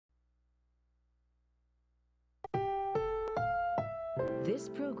This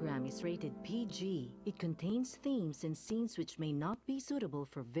program is rated PG. It contains themes and scenes which may not be suitable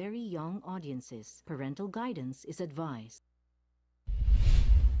for very young audiences. Parental guidance is advised.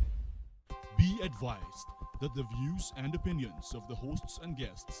 Be advised that the views and opinions of the hosts and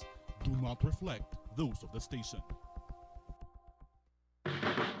guests do not reflect those of the station.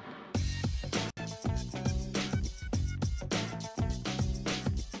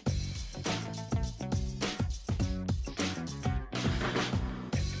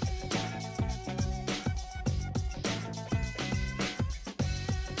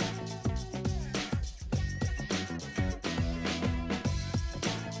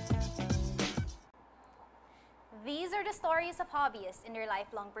 These are the stories of hobbyists in their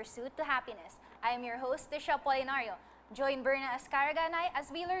lifelong pursuit to happiness. I am your host, Tisha Polinario. Join Berna Ascaraga and I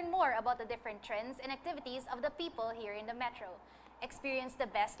as we learn more about the different trends and activities of the people here in the metro. Experience the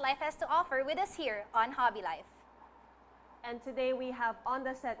best life has to offer with us here on Hobby Life. And today we have on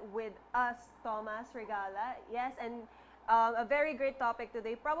the set with us Thomas Regala. Yes, and a very great topic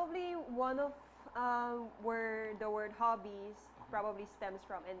today. Probably one of where the word hobbies probably stems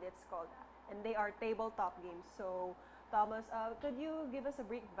from, and it's called, and they are tabletop games. So, Thomas, could you give us a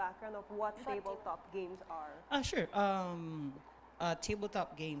brief background of what tabletop games are? Sure.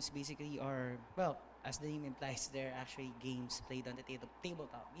 Tabletop games basically are, well, as the name implies, they're actually games played on the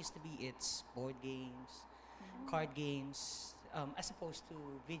tabletop. Used to be it's board games, card games, as opposed to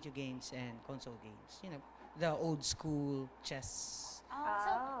video games and console games. You know, the old school chess.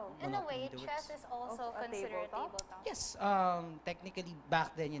 So, in a way, Monopoly, the chess is also a considered a tabletop? tabletop. Yes, technically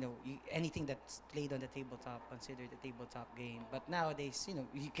back then, anything that's played on the tabletop considered a tabletop game. But nowadays,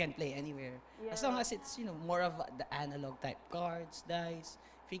 you can play anywhere as long Yeah. as it's more of the analog type cards, dice,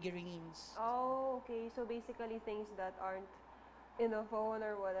 figurines. Oh, okay. So basically things that aren't in a phone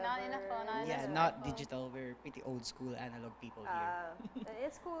or whatever. Not in a phone, not in a Yeah, smartphone. not digital. We're pretty old school analog people here.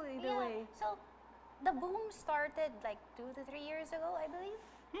 It's cool either Yeah, way. so the boom started like 2 to 3 years ago, I believe.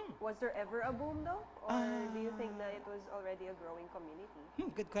 Was there ever a boom though? Or do you think that it was already a growing community?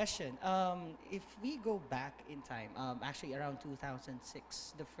 Good question. If we go back in time, actually around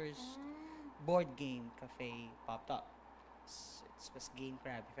 2006, the first board game cafe popped up. It was Game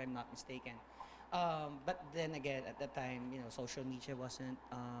Crab, if I'm not mistaken. But then again, at that time, social media wasn't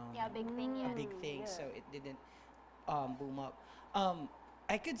Yeah, big thing, a yeah. big thing, Yeah. so it didn't boom up.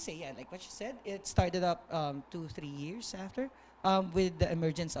 I could say, yeah, like what you said, it started up 2, 3 years after, with the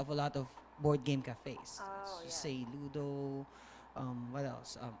emergence of a lot of board game cafes. Oh, Just yeah. say Ludo, what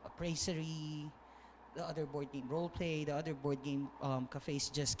else? Appraisery, the other board game role play, the other board game cafes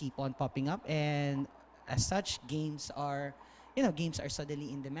just keep on popping up, and as such, games are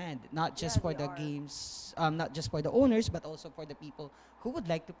suddenly in demand. Not just Yeah, for they the are. games, not just for the owners, but also for the people who would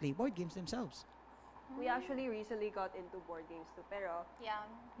like to play board games themselves. We actually recently got into board games too, pero Yeah,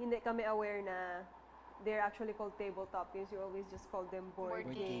 hindi kami aware na they're actually called tabletop games. You always just call them board,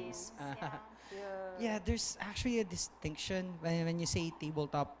 board games. games. Yeah. Yeah. Yeah, there's actually a distinction when you say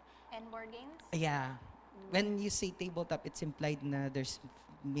tabletop. And board games? Yeah, when you say tabletop, it's implied na there's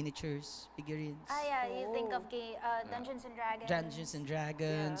miniatures, figurines, Yeah, you think of Oh. Dungeons and Dragons. Dungeons and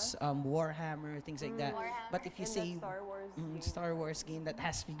Dragons, Warhammer, things like that. Warhammer. But if you And say that Star Wars game. Star Wars game that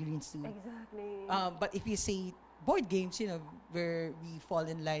has figurines too. Exactly. But if you say board games, where we fall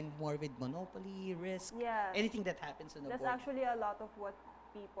in line more with Monopoly, Risk, yeah. anything that happens on the That's board. actually a lot of what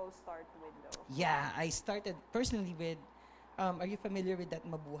people start with though. Yeah, I started personally with. Are you familiar with that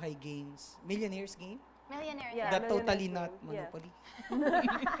Mabuhay Games, Millionaires game? Millionaires. Yeah. That totally Millionaires not game, yeah. Monopoly.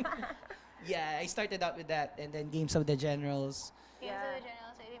 Yeah, I started out with that, and then Games of the Generals. Games Yeah. of the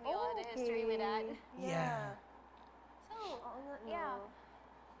Generals. So give me all the history with that. Yeah. So, Oo nga, no. yeah,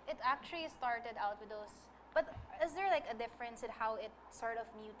 it actually started out with those. But is there like a difference in how it sort of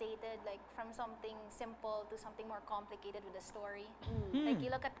mutated, like from something simple to something more complicated with a story? Like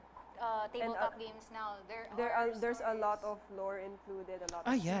you look at tabletop games now, There's a stories. lot of lore included, a lot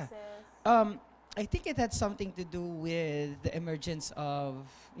Ah, of yeah. pieces. I think it had something to do with the emergence of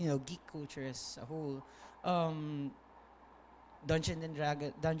geek culture as a whole. Dungeons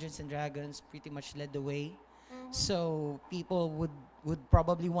and Dragons pretty much led the way. So people would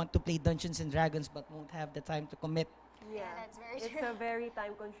probably want to play Dungeons and Dragons but won't have the time to commit. Yeah, that's very it's true. a very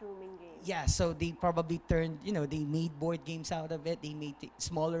time-consuming game. Yeah, so they probably turned, they made board games out of it. They made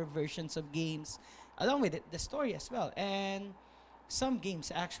smaller versions of games, along with it, the story as well. And some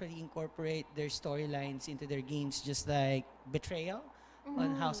games actually incorporate their storylines into their games, just like Betrayal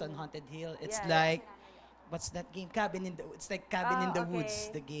on House on Haunted Hill. It's Yeah, like, what's that game? It's like Cabin in the Woods,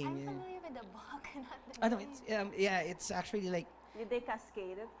 okay. the game. I'm yeah. familiar with the book, not the I know game. it's it's actually like Did they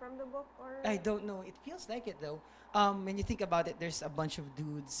cascade it from the book or? I don't know. It feels like it though. When you think about it, there's a bunch of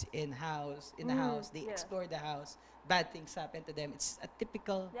dudes in the house. They yeah. explore the house. Bad things happen to them. It's a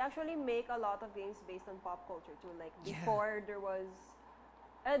typical. They actually make a lot of games based on pop culture too. Like Yeah. before there was,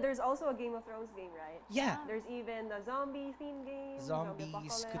 there's also a Game of Thrones game, right? Yeah. There's even a zombie theme game. Zombies,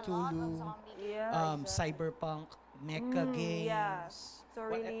 Apocalypse. A lot of Cthulhu, zombie. Yeah. exactly. cyberpunk, mecha games. yeah. So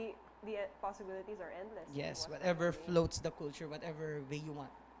What- really, the possibilities are endless. in Yes, what's whatever happening. floats the culture, whatever way you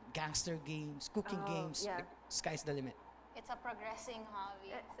want. Gangster games, cooking Oh, games, yeah. like, sky's the limit. It's a progressing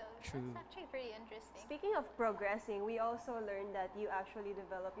hobby, so True. that's actually pretty interesting. Speaking of progressing, we also learned that you actually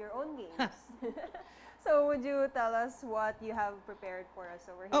develop your own games. So would you tell us what you have prepared for us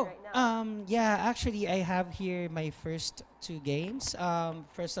over here right now? Yeah, actually, I have here my first two games.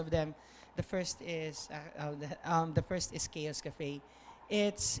 First of them, the first is Chaos Cafe.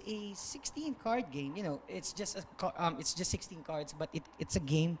 It's a 16 card game. You know, it's just it's just 16 cards, but it's a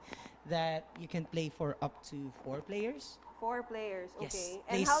game that you can play for up to 4 players. 4 players, Yes, okay.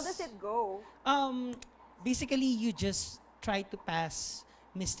 And how does it go? Basically, you just try to pass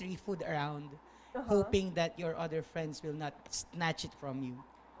mystery food around, hoping that your other friends will not snatch it from you.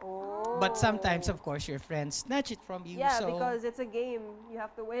 Oh. But sometimes, of course, your friends snatch it from you. Yeah, so because it's a game. You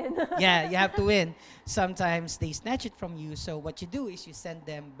have to win. yeah, you have to win. Sometimes they snatch it from you. So what you do is you send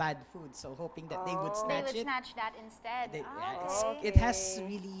them bad food, so hoping that they would Oh. They snatch would it. snatch that instead. Yeah, Okay. it has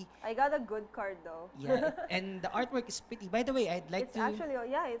Okay. really I got a good card though. and the artwork is pretty. By the way, I'd like It's to actually,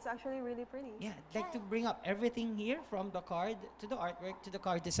 it's actually really pretty. yeah, I'd like to bring up everything here from the card to the artwork to the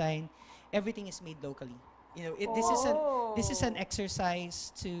card design. Everything is made locally. You know, this is an Oh.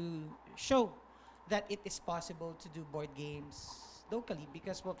 exercise to show that it is possible to do board games locally.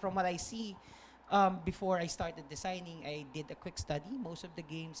 Because from what I see, before I started designing, I did a quick study. Most of the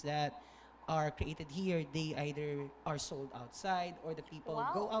games that are created here, they either are sold outside or the people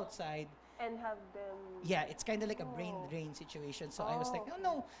go Wow. outside. And have them. Yeah, it's kind of like a brain Oh. drain situation. So I was like, Oh, oh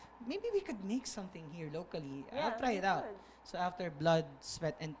no, maybe we could make something here locally. Yeah, I'll try we it out. could. So after blood,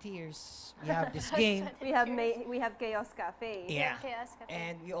 sweat, and tears, we have this game. We have we have Chaos Cafe. Yeah. Chaos Cafe.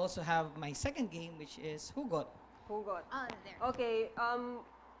 And we also have my second game, which is Hugot. Who got? Oh, there. Okay.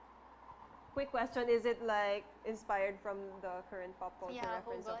 Quick question: is it like inspired from the current pop culture Yeah,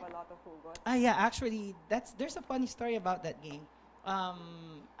 reference of Hugot. a lot of Hugot? Ah, yeah, actually, there's a funny story about that game.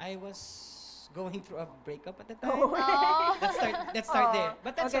 I was going through a breakup at the time. Oh. Let's start there. Aw,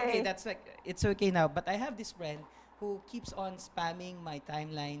 But that's okay. okay. That's like it's okay now. But I have this friend who keeps on spamming my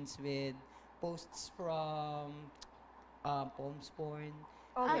timelines with posts from Poems Porn.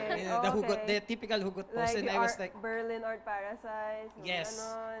 Okay. You know, the okay. Hugot, the typical Hugot post, like and the I was like, Berlin Art Parasite. yung yes.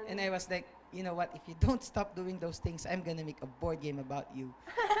 ganon. And I was like, you know what? If you don't stop doing those things, I'm gonna make a board game about you.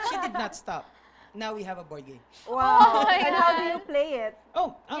 She did not stop. Now we have a board game. Wow. Oh my and how do you God. play it?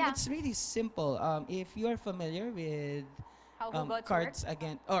 Oh, Yeah. it's really simple. If you are familiar with How Hugots cards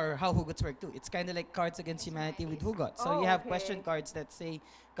against, or how Hugots work too, it's kind of like Cards Against Humanity with Hugot. So Oh, you have okay. question cards that say,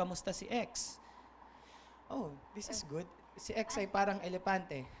 "Kamusta si X?" Oh, this is good. Si X ay parang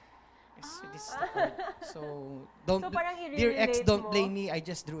elepante. This is the card. So don't, So parang dear X, i-relate don't mo. blame me. I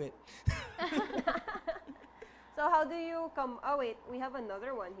just drew it. So how do you come? Oh wait, we have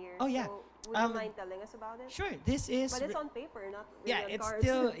another one here. Oh, yeah. So would you Um, mind telling us about it? Sure, this is. But it's re- on paper, not really yeah, on it's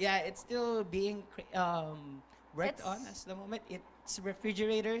cards. still being worked on It's- at the moment. It's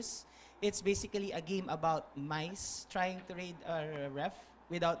refrigerators. It's basically a game about mice trying to raid a ref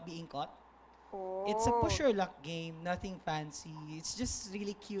without being caught. Oh. It's a push your luck game, nothing fancy. It's just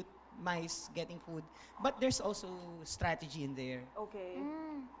really cute mice getting food, but there's also strategy in there. Okay.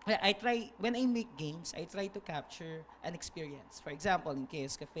 Mm. I try when I make games, I try to capture an experience. For example, in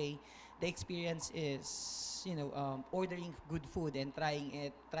Chaos Cafe, the experience is ordering good food and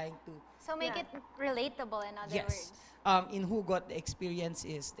trying to. So make Yeah. it relatable, in other Yes. words. In Hugot, the experience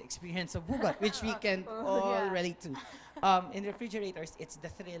is the experience of Hugot, which we can Oh, all yeah. relate to. In refrigerators, it's the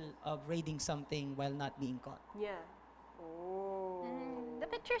thrill of raiding something while not being caught. Yeah. Oh. The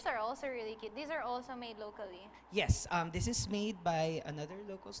pictures are also really cute. These are also made locally. Yes, this is made by another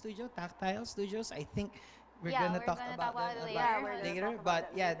local studio, Tactile Studios. I think we're Yeah, gonna we're talk gonna about talk about that it Yeah, we're gonna later. talk about But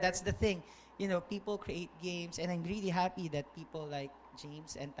that yeah, later. that's the thing. People create games, and I'm really happy that people like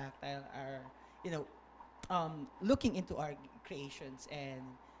James and Tactile are, looking into our creations and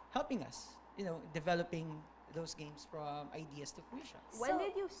helping us, developing those games from ideas to fruition. When So-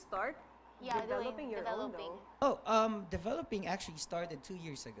 did you start Yeah, developing your developing. own Developing actually started 2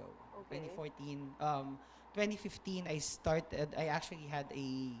 years ago, Okay. 2014. 2015, I actually had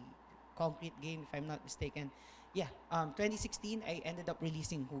a concrete game, if I'm not mistaken. Yeah, 2016, I ended up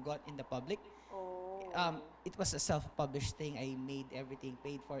releasing Hugot in the public. though? Oh. It was a self-published thing. I made everything,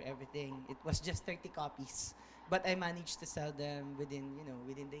 paid for everything. It was just 30 copies, but I managed to sell them within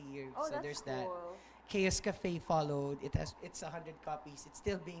the year. Oh, So that's there's cool. that. Chaos Cafe followed. It's 100 copies. It's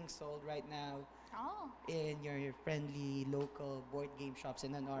still being sold right now Oh. in your friendly local board game shops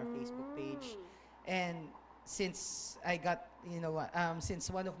and on our Facebook page. And since I got, since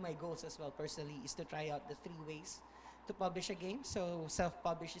one of my goals as well personally is to try out the 3 ways to publish a game. So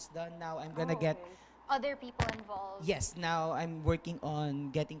self-publish is done. Now I'm gonna get, Okay. Other people involved. yes, now I'm working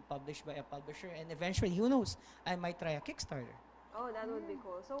on getting published by a publisher, and eventually, who knows, I might try a Kickstarter. Oh, that would be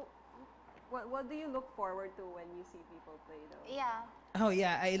cool. So, what do you look forward to when you see people play though? Yeah. Oh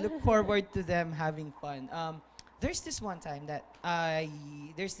yeah, I look forward to them having fun. There's this one time that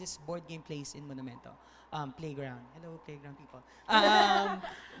there's this board game place in Monumento, Playground. Hello, Playground people. I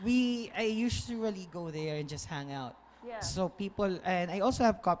usually go there and just hang out. Yeah. So people, and I also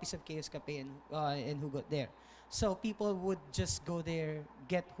have copies of Chaos Cafe and Who Got There. So people would just go there,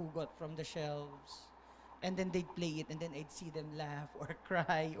 get Who Got from the shelves, and then they'd play it, and then I'd see them laugh or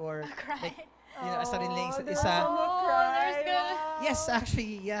cry or Cry. like, asarin lang Oh, isa. there's isa. someone Oh, cry. there's gonna- Wow. Yes,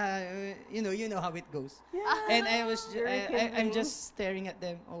 actually, yeah, you know how it goes. And I was, Very I'm kindling. just staring at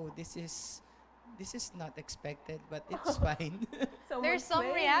them. Oh, this is not expected, but it's fine. Someone's There's some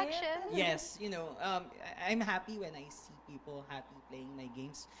playing it. reaction. Yes, I'm happy when I see people happy playing my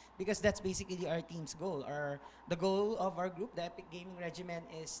games because that's basically our team's goal. The goal of our group, the Epic Gaming Regiment,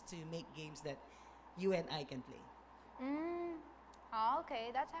 is to make games that you and I can play. Mm. Oh, okay.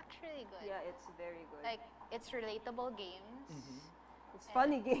 That's actually good. Yeah, it's very good. Like, it's relatable games. it's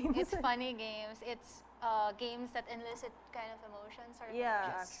funny games. It's funny games. It's games that elicit kind of emotions or Yeah,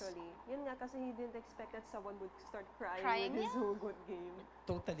 Yes. actually. Yun nga kasi he didn't expect that someone would start crying, Crying, with his yeah. Hugot game.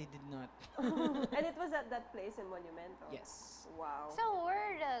 Totally did not. And it was at that place in Monumento. Yes. Wow. So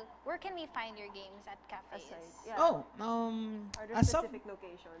where can we find your games at cafes? Aside, yeah. Oh, Are there as of specific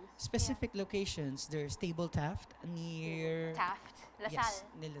locations? specific locations, there's Table Taft near Taft, LaSalle. Yes,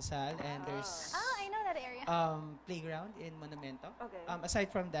 near LaSalle, and there's Ah, I know that area. Playground in Monumento. Okay.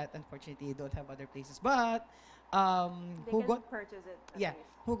 Aside from that, unfortunately, I don't have other places. But They can Hugot, purchase it. At yeah,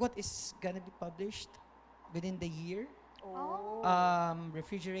 least. Hugot is gonna be published within the year. Oh.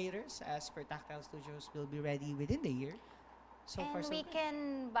 Refrigerators, as per Tactile Studios, will be ready within the year. So far, and so we good. can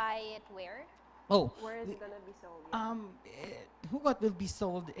buy it where? Oh, Where is we- it gonna be sold? Yeah. Hugot will be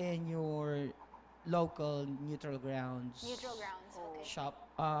sold in your local neutral grounds. Neutral grounds. Oh. Okay. Shop.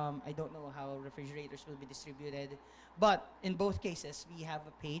 I don't know how refrigerators will be distributed, but in both cases, we have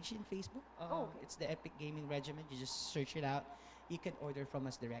a page in Facebook. Okay. It's the Epic Gaming Regiment. You just search it out. You can order from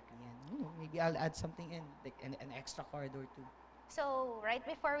us directly, and maybe I'll add something in, like an extra card or two. So right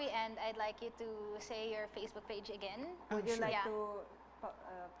before we end, I'd like you to say your Facebook page again. Would you sure. like Yeah. to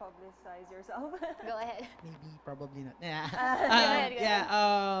publicize yourself? Go ahead. Maybe, probably not. Yeah. ahead, go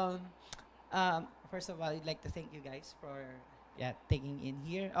Yeah. First of all, I'd like to thank you guys for taking in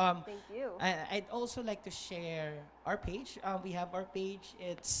here. Thank you. I'd also like to share our page. We have our page.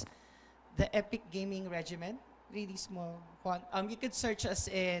 It's the Epic Gaming Regiment. Really small font. You could search us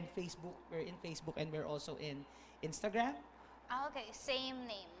in Facebook. We're in Facebook and we're also in Instagram. Ah, okay, same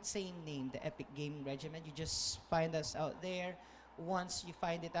name. Same name, the Epic Gaming Regiment. You just find us out there. Once you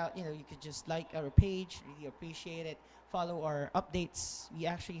find it out, you could just like our page. Really appreciate it. Follow our updates. We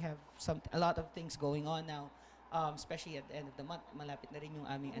actually have a lot of things going on now. Especially at the end of the month, malapit na rin yung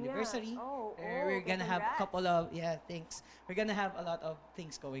aming anniversary. Oh, We're okay, gonna have a congrats. couple of thanks. We're gonna have a lot of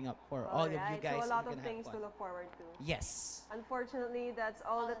things going up for all of you Alright, guys. So a lot We're of gonna have things to fun. look forward to. Yes. Unfortunately, that's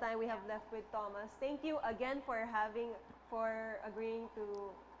all the time we have left with Thomas. Thank you again for agreeing to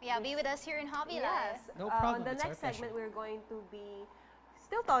Be with us here in Hobby Yes. No On problem, the it's our next segment, pleasure. we're going to be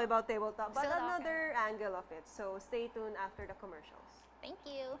still talking about tabletop, but Still talking. another angle of it. So stay tuned after the commercials. Thank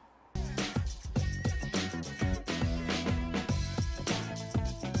you.